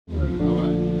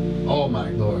Oh my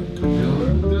Lord.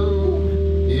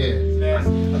 Yeah.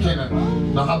 Okay,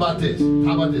 now how about this?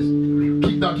 How about this?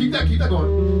 Keep that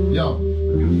going. Yo.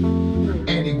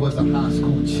 And he was a high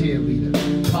school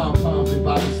cheerleader. Pom-poms and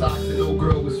body socks, and no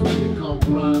girl was sweet to come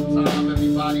prime time.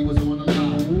 Everybody was on the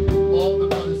line. All the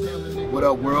brothers selling. What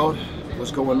up, world?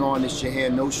 What's going on? It's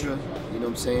Jahan Nostra. You know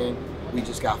what I'm saying? We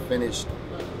just got finished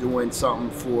doing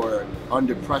something for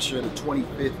Under Pressure, the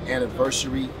 25th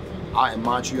anniversary out in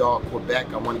Montreal,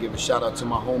 Quebec. I want to give a shout out to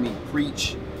my homie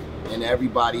Preach and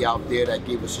everybody out there that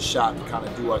gave us a shot to kind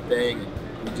of do our thing.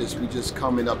 And we just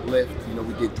come and uplift. You know,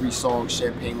 we did 3 songs: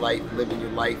 Champagne Life, Living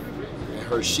Your Life, and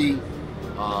Hershe.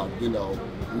 You know,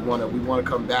 we want to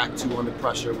come back to Under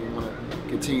Pressure. We want to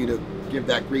continue to give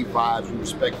that great vibes. We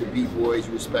respect the B-boys.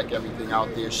 We respect everything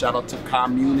out there. Shout out to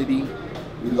community.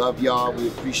 We love y'all. We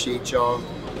appreciate y'all.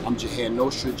 I'm Jahan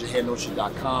Nostra,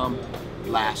 jahannostra.com.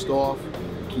 Blast off.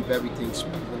 Keep everything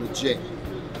legit.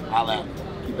 Holla at me.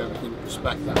 Keep everything in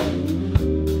perspective.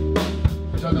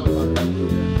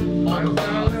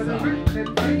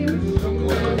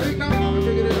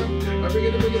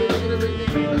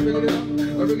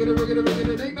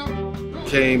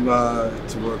 Came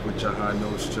to work with Jahan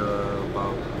Nostra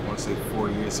about, I want to say 4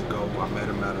 years ago. I met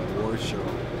him at an award show,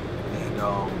 and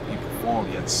he performed.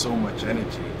 He had so much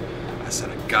energy. I said,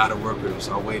 I gotta work with him.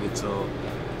 So I waited till,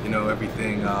 you know,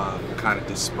 everything kind of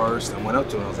dispersed. I went up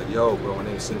to him. I was like, yo, bro, my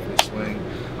name is Symphony Swingg.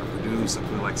 I produce. I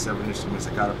play like 7 instruments.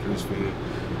 I gotta produce for you,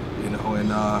 you know, and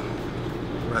the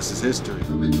rest is history.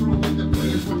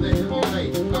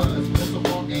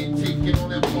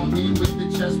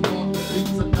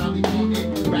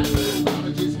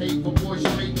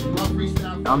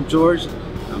 I'm George.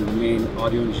 I'm the main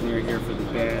audio engineer here for the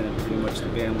band and pretty much the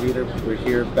band leader. We're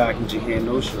here backing Jahan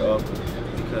Nostra up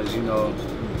because, you know,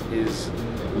 his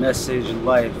message in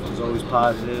life is always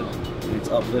positive and it's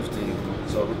uplifting.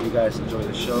 So I hope you guys enjoy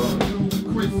the show.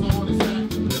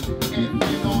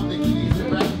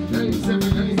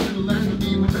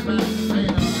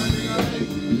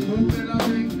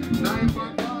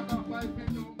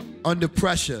 Under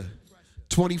Pressure,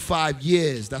 25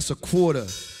 years, that's a quarter.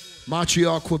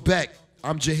 Montreal, Quebec.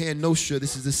 I'm Jahan Nostra.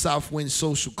 This is the Southwind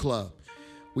Social Club.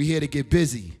 We're here to get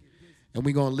busy, and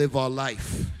we're gonna live our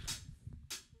life.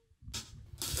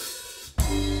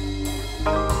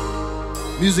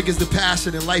 Music is the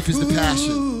passion, and life is the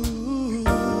passion.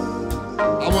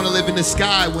 I wanna live in the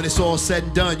sky when it's all said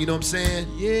and done, you know what I'm saying?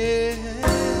 Yeah.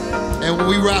 And when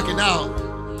we rocking out,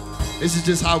 this is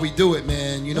just how we do it,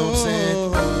 man, you know what I'm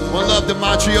saying? One love to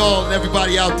Montreal and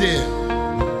everybody out there.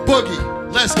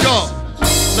 Boogie, let's go.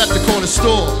 Left the corner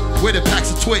store with a packs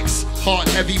of Twix. Heart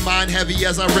heavy, mind heavy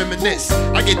as I reminisce.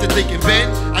 I get to thinking Ben,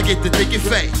 I get to thinking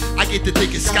Faye. I get to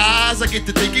thinking skies, I get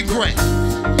to thinking Grant.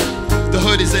 The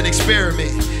hood is an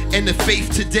experiment, and the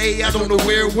faith today, I don't know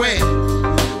where it went.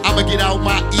 I'ma get out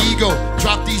my ego,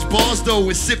 drop these bars though,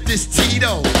 and sip this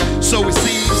Tito. So it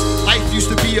seems life used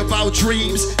to be about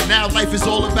dreams, now life is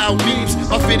all about memes.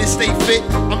 My fitness stay fit,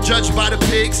 I'm judged by the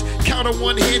pigs. Count on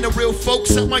one hand the real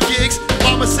folks at my gigs.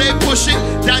 Mama said push it,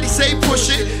 daddy say push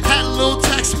it. Had a little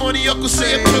tax money, uncle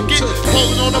said took it.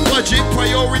 Holding on a budget,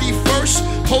 priority first.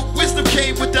 Hope wisdom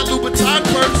came with that Louboutin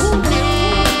purse.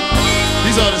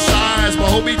 These are the signs, my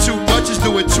homie too much is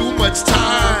doing too much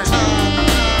time.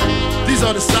 These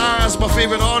are the signs, my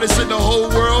favorite artist in the whole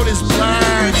world is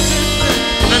blind.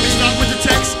 Let me stop with the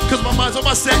text, cause my mind's on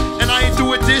my set, and I ain't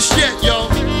doing this yet, yo.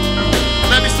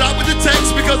 Let me stop with the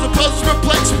text, because the puzzle's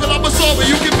perplexed, but I'm a solver,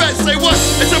 you can bet. Say what?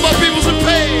 Until my people's in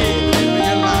pain.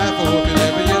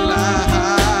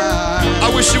 I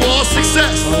wish you all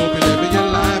success. I hope you living your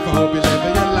life, I hope you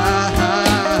living your life.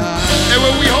 And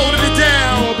when we holding it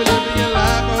down, I hope you living your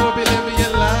life, I hope you living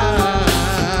your life.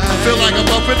 I feel like I'm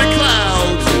up in the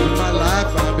clouds.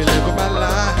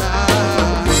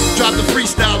 Drop the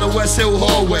freestyle in West Hill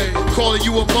hallway. Calling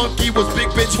you a monkey was Big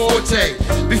Bitch Forte.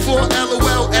 Before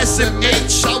LOL,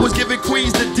 SMH, I was giving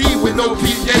Queens the D with no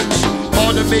PH.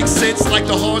 Hard to make sense like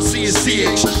the hard C and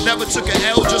CH. Never took an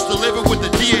L just to live it with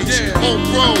the DH.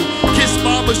 Homegrown, kiss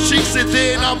mama's cheeks and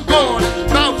then I'm gone.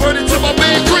 Mount Vernon to my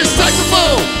man Kris,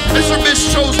 Saxophone. Instrument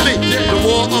chose me. The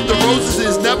War of the Roses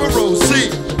is never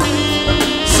rosy.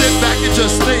 Sit back and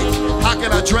just think, how can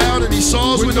I drown in these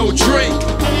songs with no drink?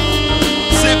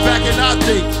 Sit back and I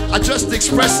think, I just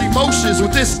express emotions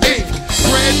with this ink.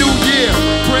 Brand new year,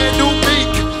 brand new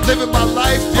week. Living my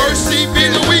life, first EP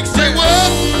of the week. Say what?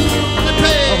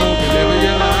 I hope you living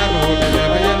your life, I hope you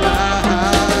living your life.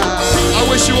 I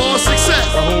wish you all success.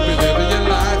 I hope you living your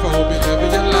life, I hope you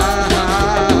living your life.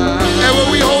 And when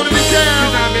we holding it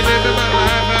down, I be living my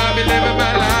life, I be living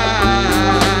my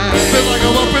life. Feel like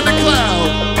I'm up in the cloud.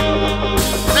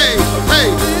 Hey.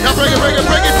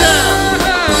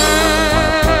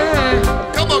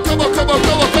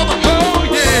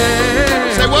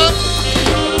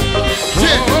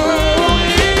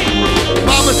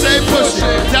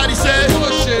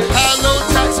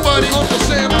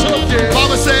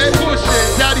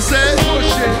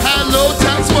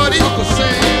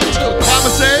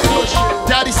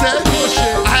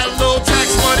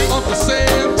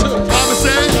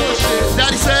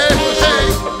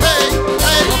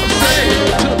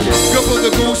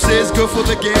 for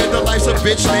the gander. Life's a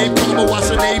bitch named Karma, watch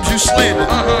the names you slander.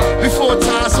 Before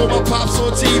time, saw my pops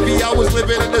on TV, I was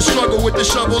living in the struggle with the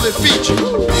shovel and feature.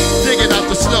 Digging out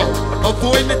the snow,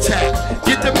 avoiding the tap.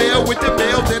 Get the mail with the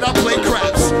mail, then I play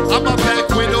craps. Out my back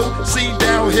window, seen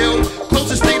downhill.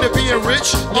 Closest thing to being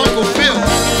rich, Uncle Phil.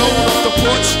 Going off the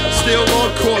porch, still on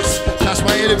course. Passed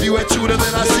my interview at Tudor,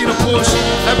 then I seen a Porsche.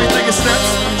 Everything is steps,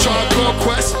 trying to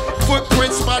conquest.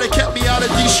 Footprints might have kept me out of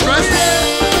de-stress,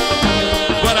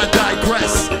 but I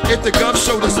digress. If the gov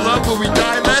showed us love, will we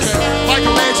die less?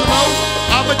 Michelangelo,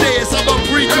 Amadeus, I'm a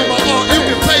breed to my art. You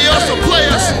can pay us or play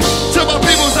us till my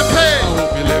people's in pain. I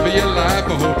hope you live your life,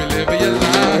 I hope you live your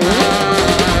life.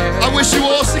 I wish you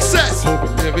all success. I hope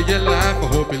you live your life, I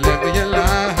hope you live your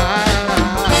life.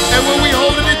 And when we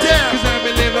holding it down, Cause I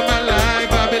be living my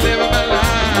life, I be living my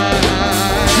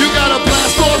life. you gotta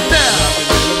blast off now.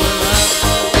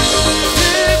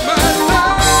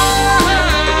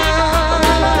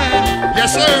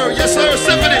 Yes sir,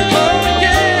 Symphony. Oh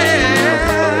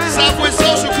yeah. Southwind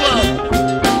Social Club,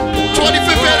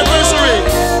 25th anniversary.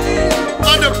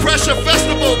 Under Pressure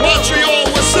Festival, Montreal,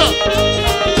 what's up?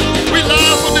 We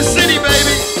live from the city,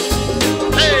 baby.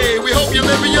 Hey, we hope you're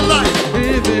living your life.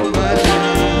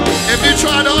 If you're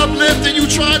trying to uplift and you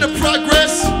trying to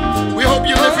progress, we hope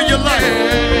you're living your life.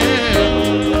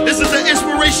 This is an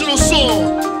inspirational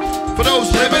song for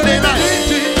those living their life.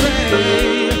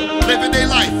 Living their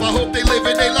life. I hope they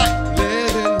living their life.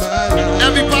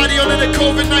 Everybody under the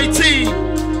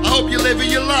COVID-19, I hope you're living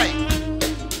your life.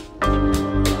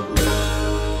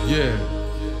 Yeah.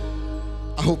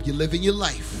 I hope you're living your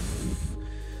life.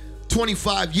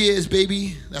 25 years,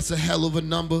 baby. That's a hell of a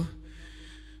number.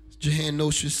 Jahan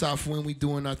Nostra, Southwind, we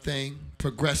doing our thing,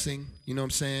 progressing, you know what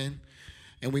I'm saying?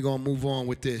 And we're going to move on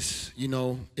with this. You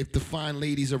know, if the fine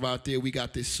ladies are out there, we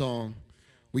got this song.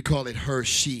 We call it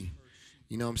Hershe.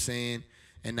 You know what I'm saying?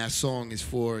 And that song is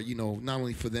for, you know, not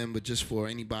only for them, but just for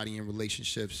anybody in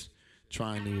relationships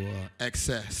trying to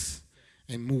access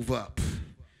and move up.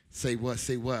 Say what,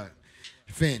 say what.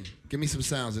 Finn, give me some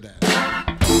sounds of that.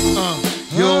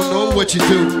 You don't know what you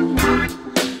do.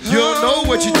 You don't know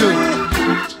what you do.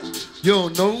 You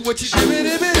don't know what you do.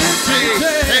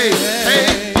 Hey,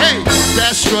 hey, hey.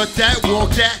 That strut, that walk,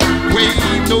 that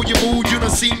wave. Know your mood, you done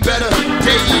seen better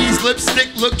days. Lipstick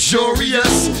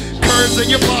luxurious. Curves in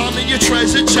your palm and your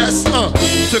treasure chest.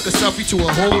 Took a selfie to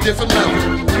a whole different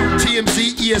level.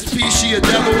 TMZ, ESP, she a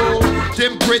devil.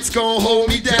 Them Brits gon' hold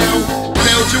me down.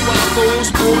 Belgian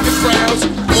waffles, morning crowds.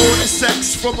 Morning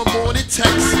sex from a morning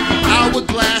text.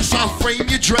 Hourglass, I'll frame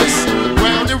your dress.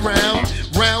 Round and round,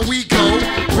 round we go.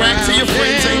 Brag to your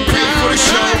friends, ain't paid for the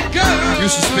show.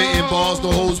 Used to spitting balls,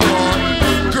 the hoes bar.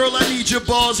 Girl, I need your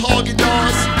balls, hogging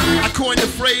dogs. I coined the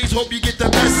phrase, hope you get the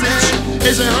message.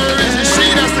 Is it her, is it she,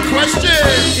 that's the question.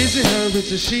 Is it her,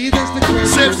 is it she, that's the question.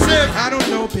 Sip, sip. I don't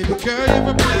know, baby girl,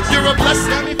 you're a blessing. You're a blessing.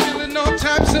 Got me feeling all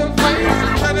types of ways.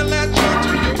 I'm trying to latch on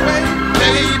to your way,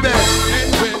 baby.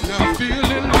 And when I'm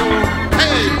feeling low,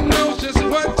 hey, she knows just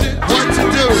what to do. What to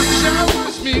do.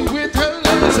 Showers me with her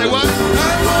love. Say what?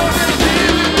 I wanna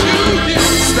give it to you.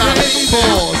 Stop,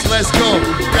 pause, let's go.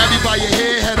 Grab me by your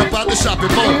hair, head up out the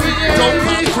shopping mall. Don't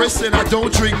pop Kris and I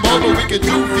don't drink more, but we can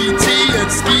do VT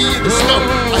and ski in the snow.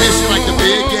 I hear she like the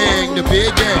big gang, the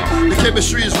big gang. The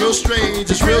chemistry is real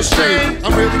strange, it's real strange.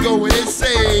 I'm really going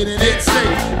insane and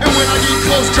insane. And when I get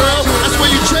close, girl, that's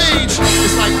when you change.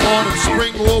 It's like autumn,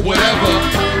 spring, or whatever.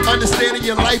 Understanding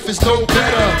your life is no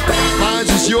better. Mine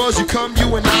is yours, you come,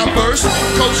 you and I verse.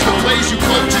 Coach the plays, you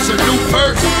coach, it's a new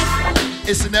purse.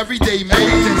 It's an everyday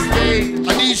maze.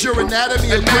 I need your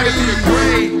anatomy of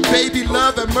grade. Baby,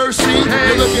 love and mercy.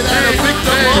 You're looking at a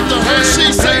victim of the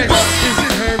Hershe. Say what? Is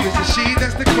it her, is it she,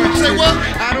 that's the question. Say what?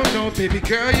 I don't know, baby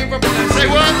girl, you're a blessing. Say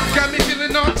what? Got me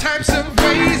feeling all types of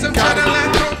ways. I'm trying to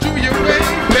latch on to your way,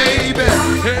 baby.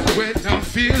 And when I'm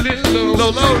feeling low,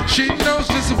 low, she knows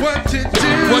just what to do.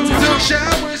 What to do?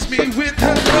 Showers me with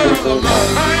her love.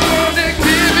 I wanna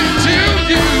give it to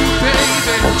you, baby.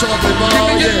 Chocolate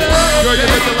bar, yeah. Girl, you're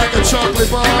looking like a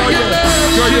chocolate bar,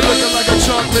 yeah. Girl, you're looking like a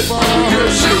chocolate bar.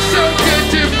 She's so good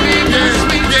to me, yeah,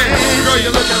 yeah. Girl,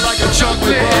 you're looking like a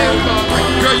chocolate bar.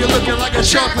 Girl, you're looking like a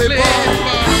chocolate bar.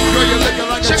 Girl, you're looking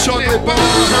like a chocolate bar.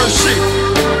 Hershe,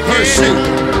 Hershe,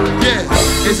 yeah.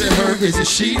 Is it her? Is it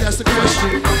she? That's the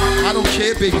question. I don't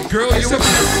care, baby girl, you're a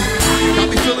blessing. Got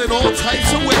me feeling all types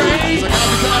of ways. I got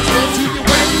me guys go to your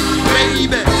way,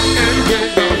 baby. And when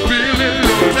I'm feeling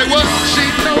low, say what? She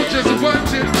knows just what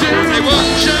to do. Say what?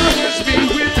 Showers me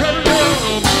with her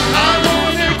love. I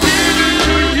wanna give it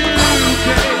to you,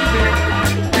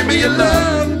 baby. Give me your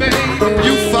love, baby.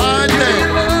 You find that. Give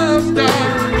me your love,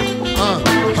 darling.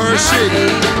 Hershe,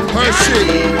 Hershe.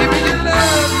 Give me your love.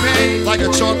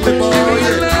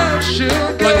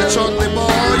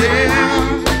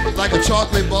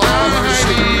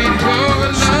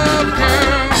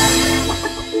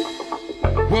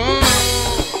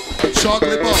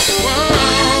 Chocolate bar.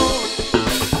 Whoa.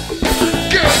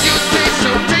 Girl, you taste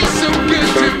so good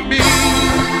to me.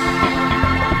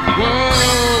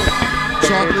 Whoa.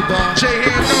 Chocolate bar.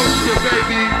 Jahan Nostra,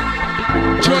 baby.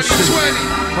 2020.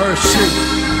 Hershe.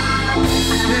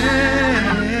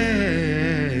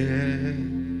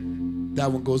 That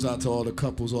one goes out to all the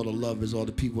couples, all the lovers, all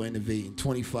the people innovating.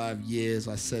 25 years,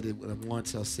 I said it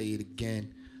once, I'll say it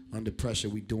again. Under pressure,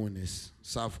 we doing this.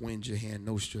 Southwind, Jahan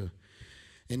Nostra.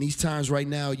 In these times right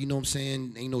now, you know what I'm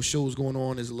saying, ain't no shows going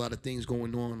on. There's a lot of things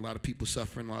going on, a lot of people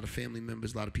suffering, a lot of family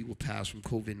members, a lot of people passed from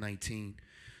COVID-19,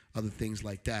 other things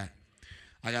like that.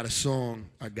 I got a song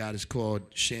I got, it's called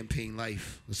Champagne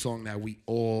Life, a song that we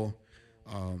all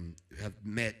have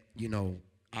met, you know,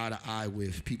 eye to eye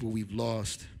with, people we've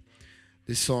lost.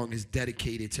 This song is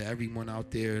dedicated to everyone out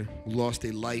there who lost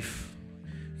their life.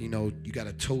 You know, you got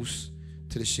to toast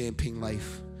to the champagne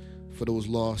life for those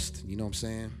lost, you know what I'm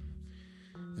saying?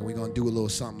 And we're going to do a little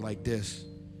something like this.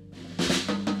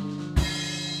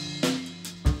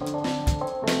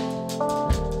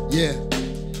 Yeah.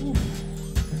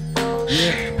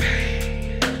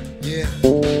 Yeah.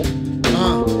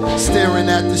 Staring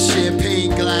at the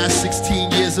champagne glass,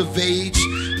 16 years of age.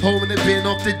 Holding the bin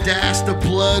off the dash, the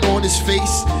blood on his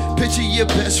face. Picture your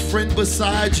best friend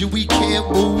beside you, he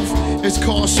can't move. His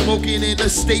car smoking and a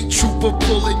state trooper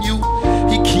pulling you.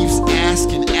 He keeps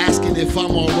asking if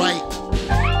I'm alright.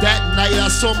 That night I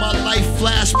saw my life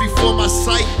flash before my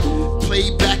sight.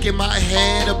 Played back in my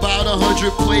head about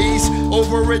 100 plays.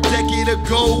 Over a decade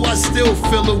ago, I still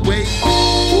feel away.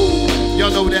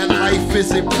 Y'all know that life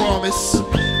isn't promised.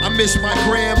 I miss my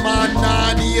grandma,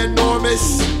 Nani,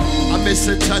 enormous. I miss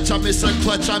her touch, I miss her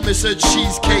clutch, I miss her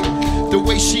cheesecake. The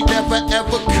way she never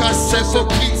ever cussed, and for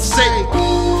Pete's sake.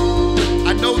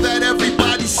 I know that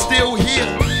everybody's still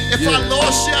here. If I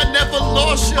lost you, I never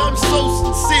lost you, I'm so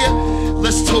sincere.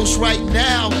 Let's toast right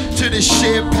now to this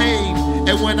champagne.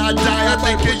 And when I die, I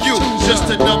think of you, just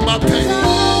to numb my pain.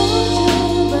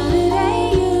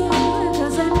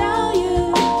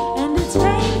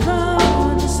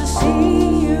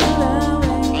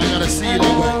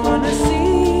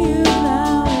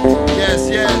 Yes,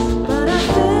 yes. But I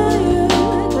feel you,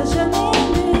 cause you need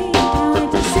me. Can't wait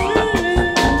to see you.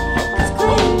 Cause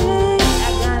clearly I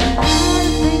got a lot of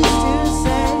things to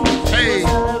say. Hey.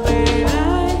 Celebrate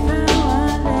life and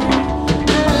one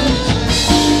day.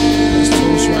 Let's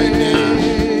toast right now.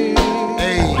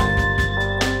 Hey.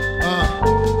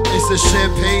 It's a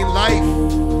champagne life.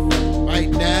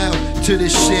 Right now to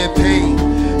this champagne.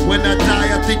 When I die,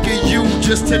 I think of you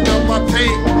just to numb my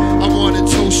pain. I want to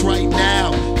toast right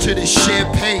now to this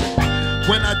champagne.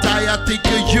 When I die, I think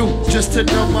of you just to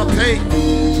numb my pain.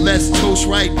 Let's toast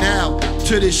right now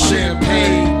to this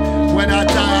champagne. When I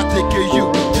die, I think of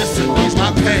you just to ease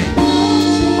my pain.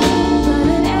 But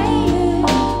it ain't you,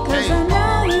 cause I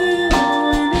know you.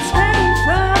 And it's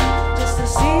painful just to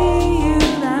see you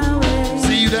that way.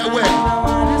 See you that way. I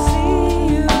wanna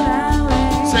see you that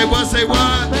way. Say what, say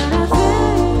what? But I feel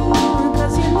you,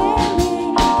 cause you need me.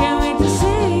 Can't wait to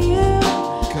see you.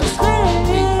 Cause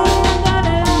clearly I got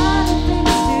a lot of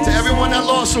things to To everyone that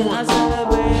lost I someone.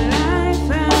 celebrate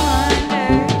life and one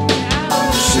day.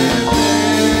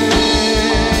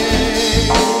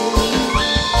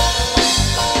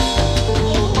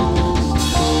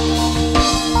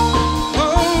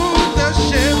 Oh, the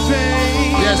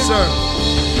champagne. Yes, sir.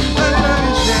 I love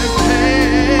you, champagne.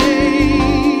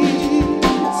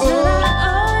 Said I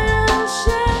owe you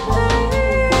champagne.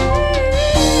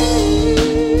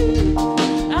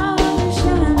 I owe you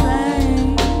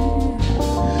champagne.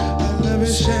 I love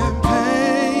you, champagne.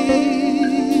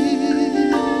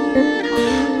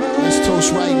 Let's toast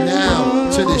right now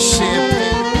to this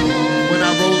champagne. When I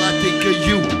roll, I think of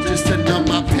you just to numb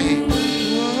my pain.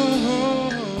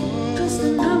 Just the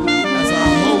number As I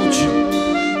hold you,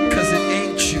 cause it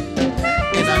ain't you.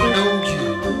 And I know you,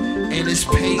 and it's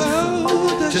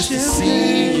painful just to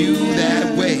see you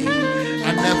that way.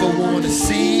 I never wanna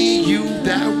see you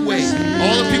that way.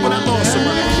 All the people that lost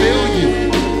somebody, feel you.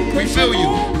 We feel you.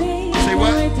 Say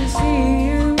what? wait to see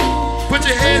you. Put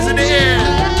your hands in the air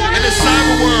in the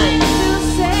cyber world.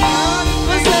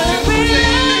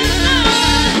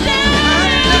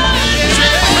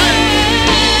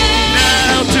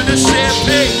 Now to the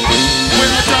champagne. When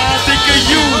I die, I think of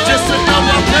you just to numb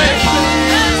my pain.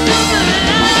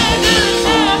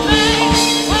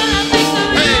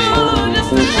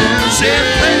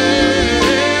 Champagne.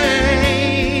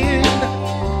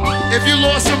 If you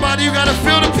lost somebody, you gotta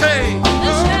feel the pain.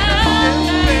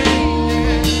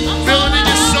 Feel it in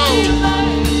your soul.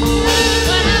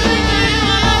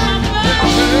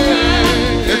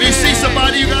 If you see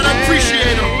somebody, you gotta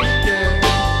appreciate them.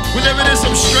 We live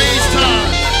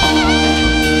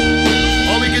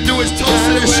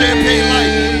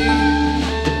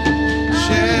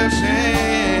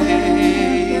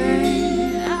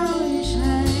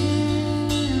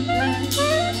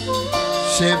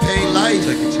Champagne life.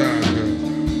 Take your time, girl.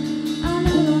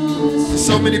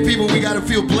 So many people, we gotta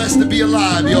feel blessed to be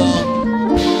alive, y'all.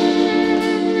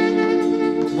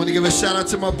 Want to give a shout out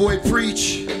to my boy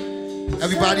Preach.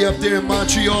 Everybody up there in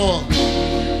Montreal.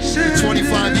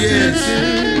 25 years.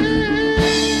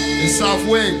 In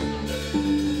Southwind.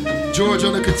 George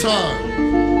on the guitar.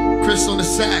 Kris on the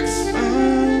sax.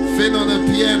 Finn on the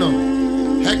piano.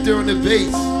 Hector on the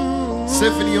bass.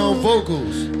 Symphony on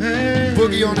vocals.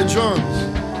 Boogie on the drums.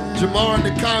 Jamarr on the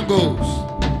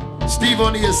congos. Steve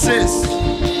on the assist.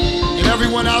 And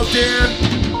everyone out there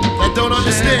that don't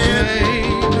understand,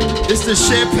 it's the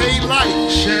champagne life.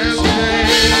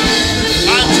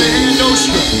 I'm Jahan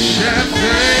Nostra. Yeah,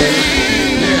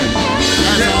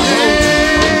 that's our host.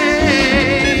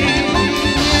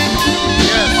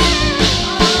 Yeah.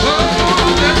 Oh,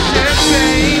 that's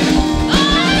champagne.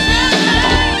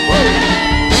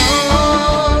 Oh,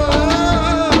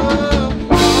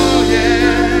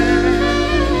 yeah.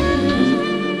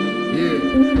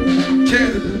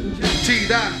 Canada,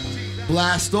 Tidal.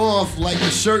 Blast off like the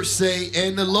shirt say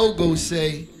and the logo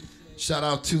say. Shout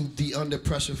out to the Under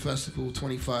Pressure Festival,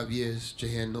 25 years.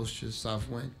 Jahan Nostra,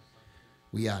 Southwind.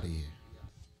 We out of here.